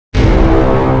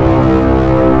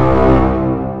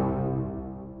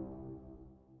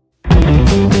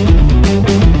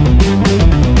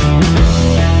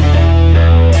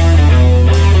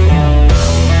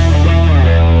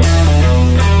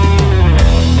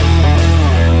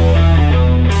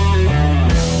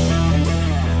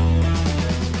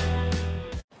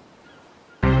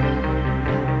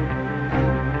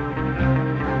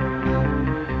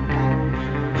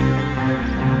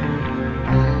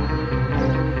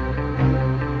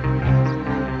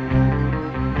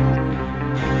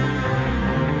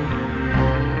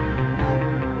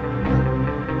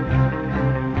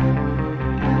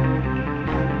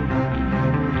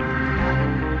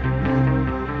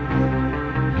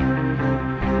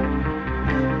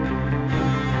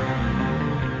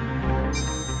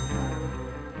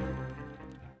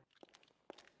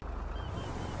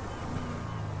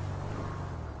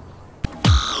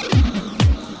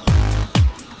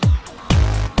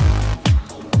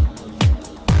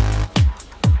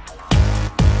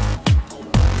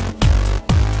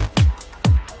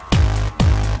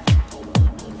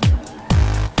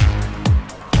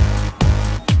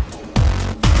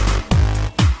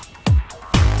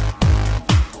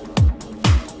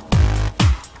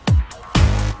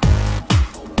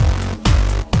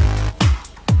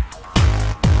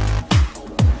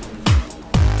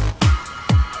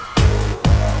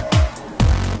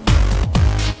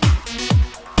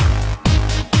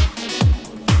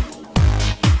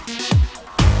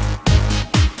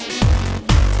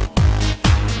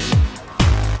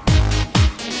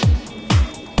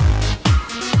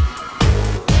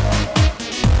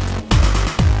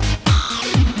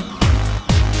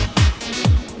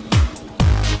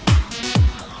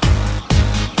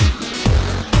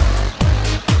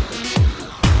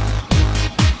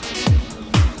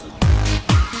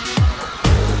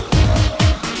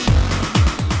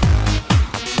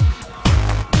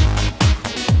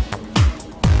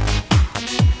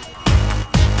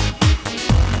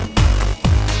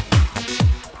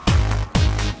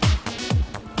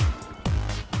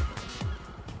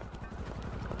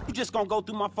gonna go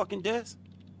through my fucking desk?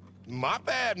 My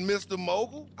bad, Mr.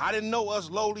 Mogul. I didn't know us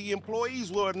lowly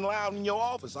employees weren't allowed in your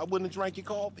office. I wouldn't have drank your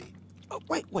coffee.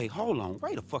 Wait, hold on.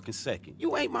 Wait a fucking second.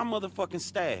 You ain't my motherfucking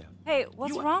staff. Hey,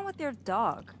 what's wrong with your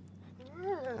dog?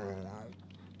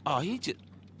 Oh, he just...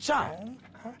 Chop.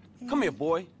 Come here,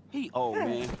 boy. He old,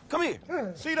 man. Come here.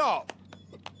 C-Dog.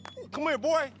 Come here,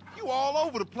 boy. You all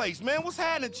over the place, man. What's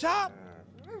happening, Chop?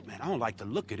 Man, I don't like the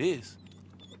look of this.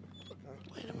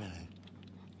 Wait a minute.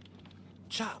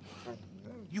 Chop,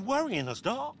 you worrying us,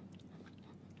 dog?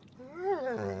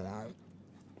 Man,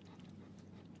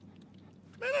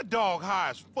 that dog high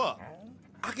as fuck.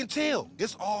 I can tell.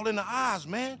 It's all in the eyes,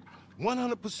 man.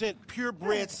 100%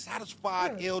 purebred,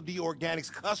 satisfied LD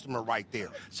Organics customer right there.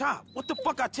 Chop, what the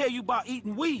fuck I tell you about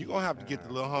eating weed? You're gonna have to get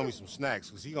the little homie some snacks,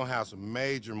 because he gonna have some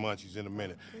major munchies in a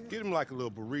minute. Get him like a little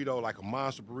burrito, like a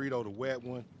monster burrito, the wet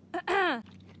one.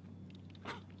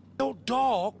 Your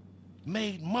dog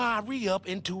made my re-up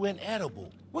into an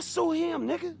edible. What's so him,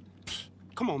 nigga?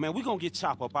 Come on, man, we gonna get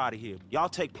Chop up out of here. Y'all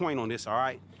take point on this, all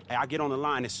right? Hey, I get on the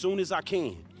line as soon as I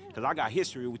can, because I got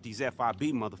history with these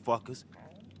FIB motherfuckers.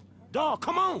 Dog,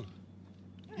 come on.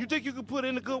 You think you could put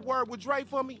in a good word with Dre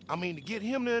for me? I mean, to get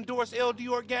him to endorse LD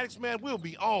Organics, man, we'll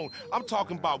be on. I'm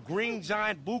talking about Green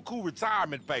Giant Buku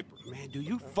retirement paper. Man, do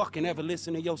you fucking ever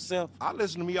listen to yourself? I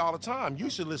listen to me all the time. You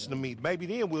should listen to me. Maybe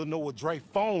then we'll know what Dre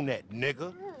phone at,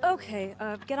 nigga. Okay,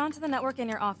 get onto the network in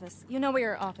your office. You know where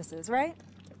your office is, right?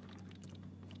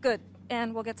 Good,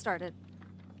 and we'll get started.